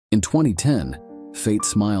In 2010, fate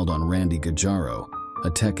smiled on Randy Guijarro, a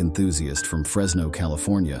tech enthusiast from Fresno,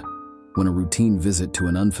 California, when a routine visit to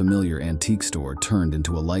an unfamiliar antique store turned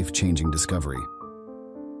into a life-changing discovery.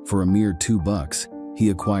 For a mere $2, he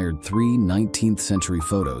acquired 3 19th-century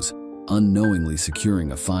photos, unknowingly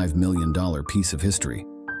securing a $5 million piece of history.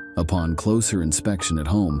 Upon closer inspection at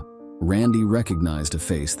home, Randy recognized a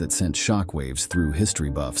face that sent shockwaves through history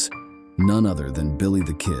buffs, none other than Billy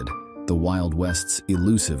the Kid, the Wild West's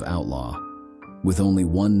elusive outlaw. With only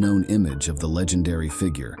one known image of the legendary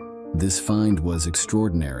figure, this find was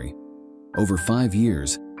extraordinary. Over 5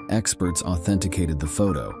 years, experts authenticated the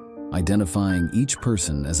photo, identifying each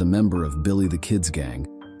person as a member of Billy the Kid's gang,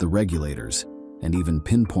 the Regulators, and even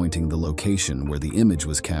pinpointing the location where the image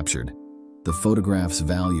was captured. The photograph's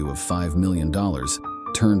value of $5 million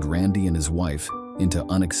turned Randy and his wife into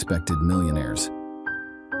unexpected millionaires.